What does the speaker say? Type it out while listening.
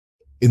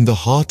In the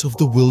heart of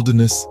the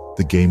wilderness,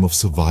 the game of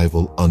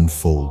survival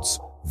unfolds.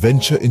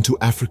 Venture into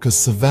Africa's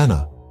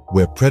savanna,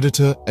 where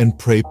predator and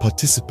prey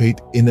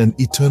participate in an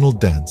eternal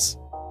dance.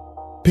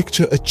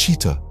 Picture a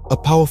cheetah, a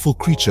powerful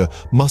creature,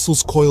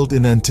 muscles coiled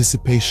in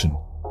anticipation.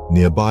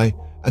 Nearby,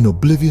 an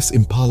oblivious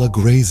impala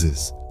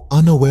grazes,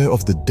 unaware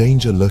of the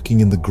danger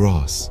lurking in the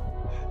grass.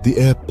 The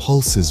air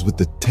pulses with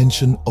the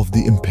tension of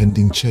the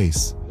impending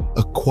chase.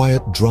 A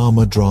quiet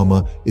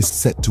drama is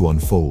set to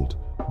unfold,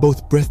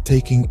 both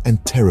breathtaking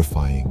and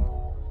terrifying.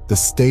 The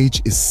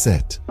stage is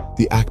set,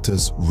 the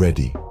actors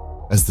ready.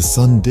 As the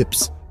sun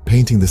dips,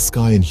 painting the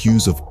sky in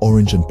hues of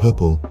orange and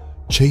purple,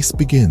 chase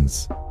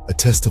begins, a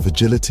test of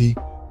agility,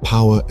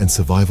 power, and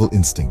survival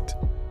instinct.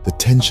 The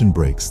tension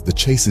breaks, the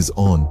chase is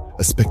on,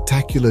 a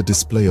spectacular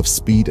display of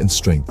speed and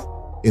strength.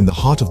 In the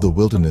heart of the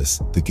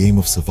wilderness, the game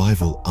of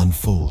survival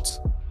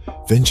unfolds.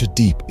 Venture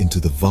deep into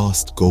the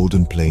vast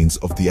golden plains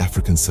of the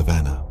African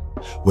savanna,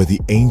 where the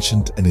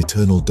ancient and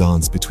eternal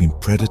dance between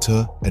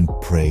predator and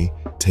prey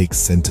takes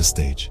center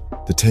stage.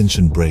 The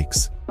tension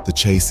breaks, the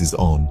chase is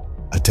on,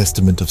 a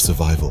testament of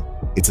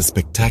survival. It's a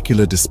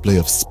spectacular display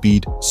of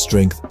speed,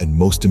 strength, and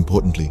most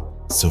importantly,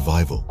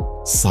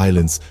 survival.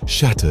 Silence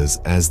shatters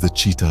as the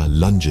cheetah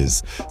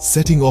lunges,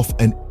 setting off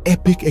an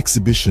epic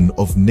exhibition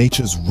of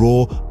nature's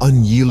raw,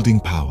 unyielding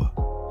power.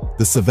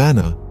 The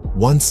savanna,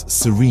 once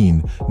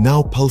serene,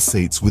 now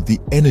pulsates with the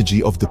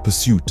energy of the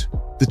pursuit.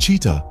 The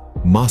cheetah,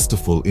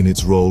 masterful in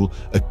its role,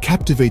 a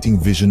captivating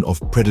vision of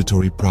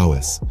predatory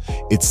prowess.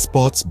 Its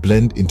spots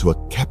blend into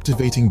a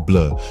captivating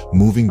blur,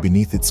 moving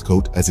beneath its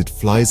coat as it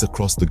flies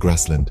across the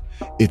grassland.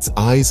 Its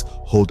eyes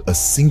hold a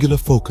singular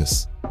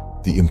focus: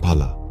 the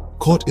impala.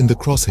 Caught in the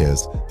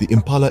crosshairs, the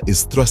impala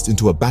is thrust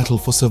into a battle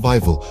for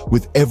survival.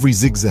 With every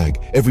zigzag,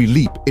 every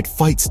leap, it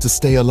fights to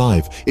stay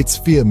alive, its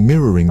fear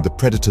mirroring the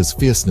predator's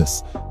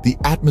fierceness. The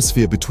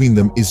atmosphere between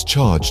them is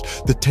charged,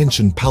 the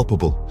tension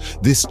palpable.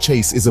 This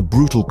chase is a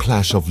brutal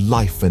clash of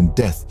life and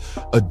death,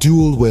 a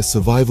duel where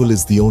survival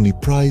is the only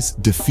prize,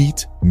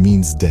 defeat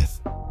means death.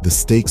 The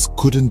stakes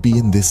couldn't be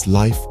in this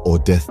life or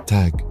death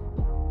tag.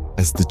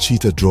 As the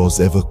cheetah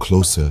draws ever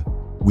closer,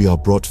 we are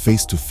brought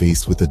face to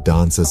face with a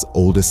dance as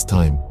old as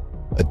time.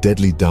 A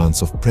deadly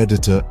dance of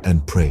predator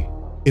and prey.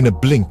 In a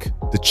blink,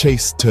 the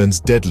chase turns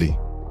deadly.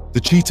 The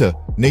cheetah,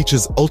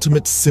 nature's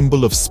ultimate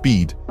symbol of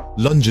speed,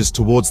 lunges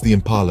towards the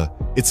impala,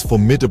 its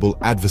formidable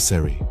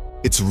adversary.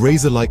 Its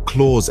razor-like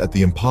claws at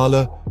the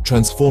impala,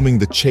 transforming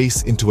the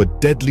chase into a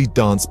deadly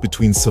dance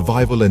between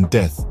survival and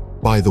death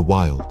by the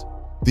wild.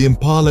 The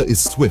impala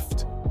is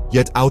swift,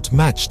 yet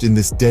outmatched in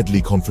this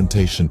deadly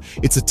confrontation,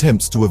 its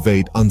attempts to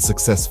evade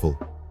unsuccessful.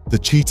 The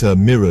cheetah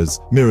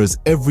mirrors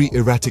every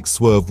erratic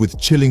swerve with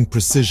chilling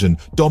precision,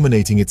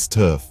 dominating its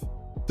turf.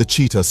 The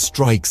cheetah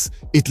strikes,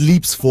 it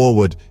leaps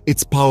forward,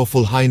 its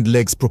powerful hind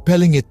legs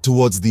propelling it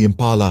towards the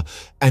impala,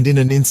 and in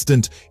an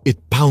instant,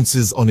 it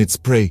pounces on its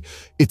prey.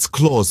 Its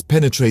claws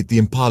penetrate the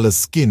impala's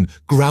skin,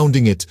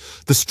 grounding it.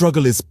 The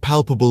struggle is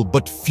palpable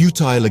but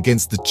futile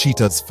against the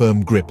cheetah's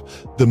firm grip.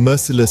 The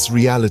merciless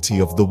reality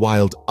of the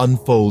wild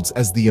unfolds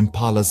as the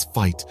impalas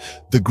fight.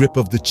 The grip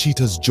of the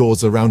cheetah's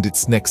jaws around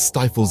its neck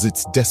stifles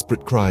its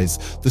desperate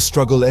cries. The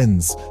struggle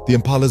ends. The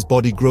impala's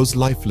body grows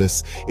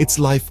lifeless, its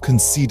life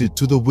conceded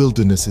to the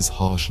wilderness's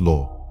harsh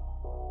law.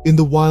 In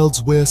the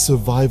wilds where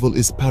survival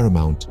is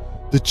paramount,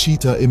 the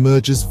cheetah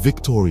emerges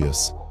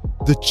victorious.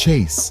 The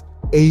chase,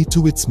 a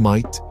to its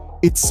might,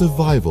 its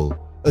survival,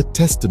 a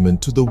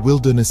testament to the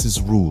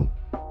wilderness's rule.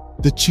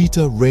 The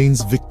cheetah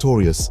reigns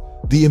victorious,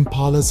 the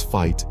impala's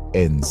fight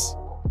ends.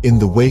 In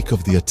the wake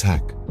of the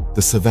attack,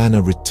 the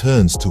savanna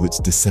returns to its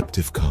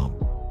deceptive calm.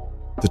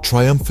 The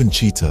triumphant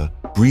cheetah,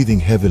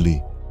 breathing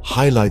heavily,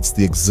 highlights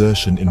the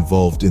exertion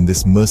involved in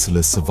this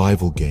merciless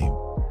survival game.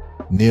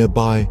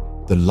 Nearby,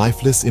 the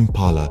lifeless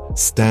impala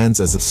stands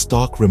as a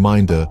stark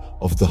reminder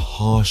of the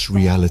harsh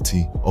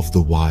reality of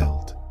the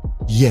wild.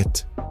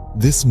 Yet,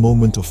 this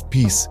moment of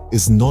peace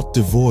is not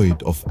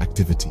devoid of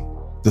activity.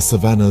 The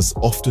savanna's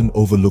often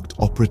overlooked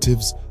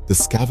operatives, the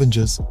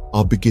scavengers,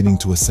 are beginning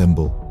to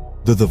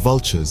assemble. The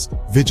vultures,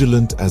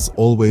 vigilant as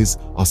always,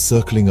 are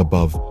circling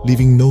above,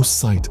 leaving no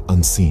sight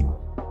unseen.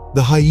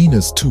 The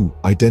hyenas too,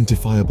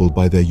 identifiable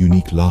by their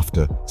unique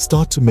laughter,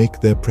 start to make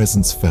their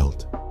presence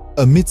felt.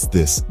 Amidst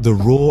this, the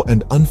raw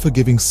and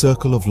unforgiving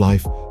circle of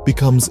life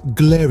becomes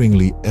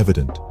glaringly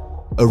evident,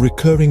 a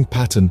recurring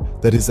pattern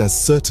that is as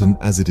certain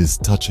as it is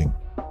touching.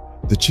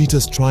 The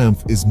cheetah's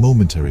triumph is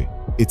momentary,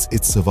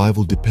 its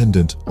survival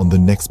dependent on the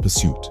next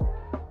pursuit.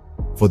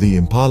 For the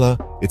impala,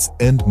 its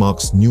end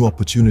marks new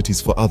opportunities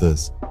for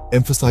others,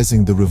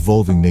 emphasizing the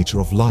revolving nature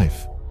of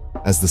life.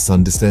 As the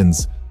sun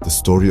descends, the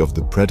story of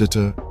the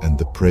predator and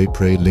the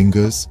prey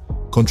lingers,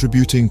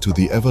 contributing to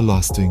the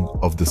everlasting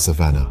of the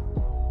savanna.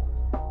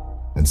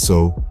 And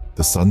so,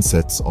 the sun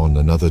sets on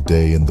another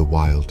day in the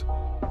wild,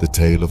 the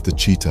tale of the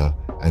cheetah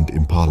and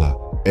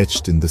impala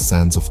etched in the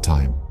sands of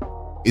time.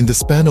 In the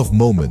span of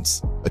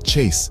moments, a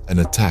chase, an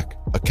attack,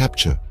 a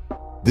capture.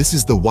 This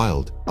is the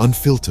wild,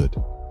 unfiltered.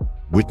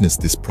 Witness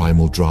this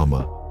primal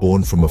drama,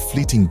 born from a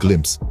fleeting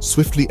glimpse,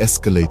 swiftly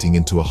escalating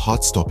into a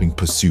heart-stopping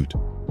pursuit.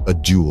 A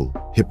duel,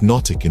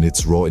 hypnotic in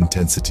its raw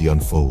intensity,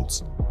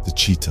 unfolds. The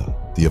cheetah,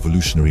 the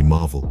evolutionary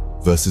marvel,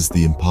 versus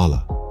the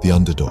impala, the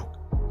underdog.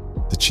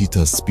 The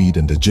cheetah's speed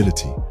and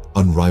agility,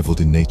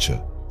 unrivaled in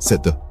nature,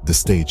 set the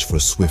stage for a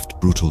swift,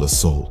 brutal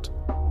assault.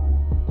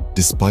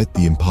 Despite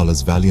the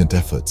impala's valiant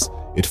efforts,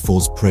 it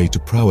falls prey to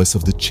prowess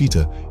of the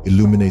cheetah,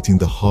 illuminating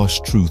the harsh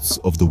truths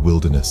of the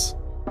wilderness.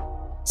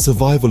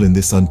 Survival in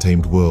this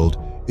untamed world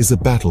is a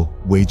battle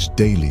waged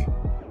daily,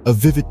 a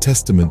vivid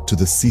testament to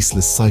the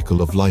ceaseless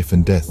cycle of life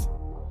and death.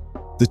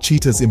 The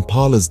cheetah's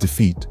impala's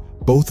defeat,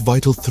 both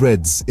vital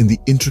threads in the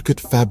intricate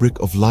fabric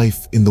of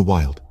life in the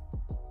wild.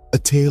 A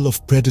tale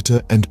of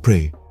predator and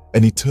prey,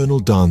 an eternal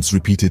dance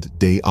repeated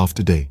day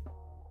after day.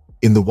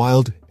 In the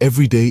wild,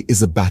 every day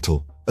is a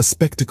battle, a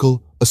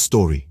spectacle, a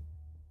story.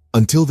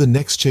 Until the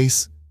next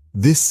chase,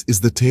 this is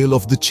the tale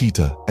of the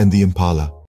cheetah and the impala.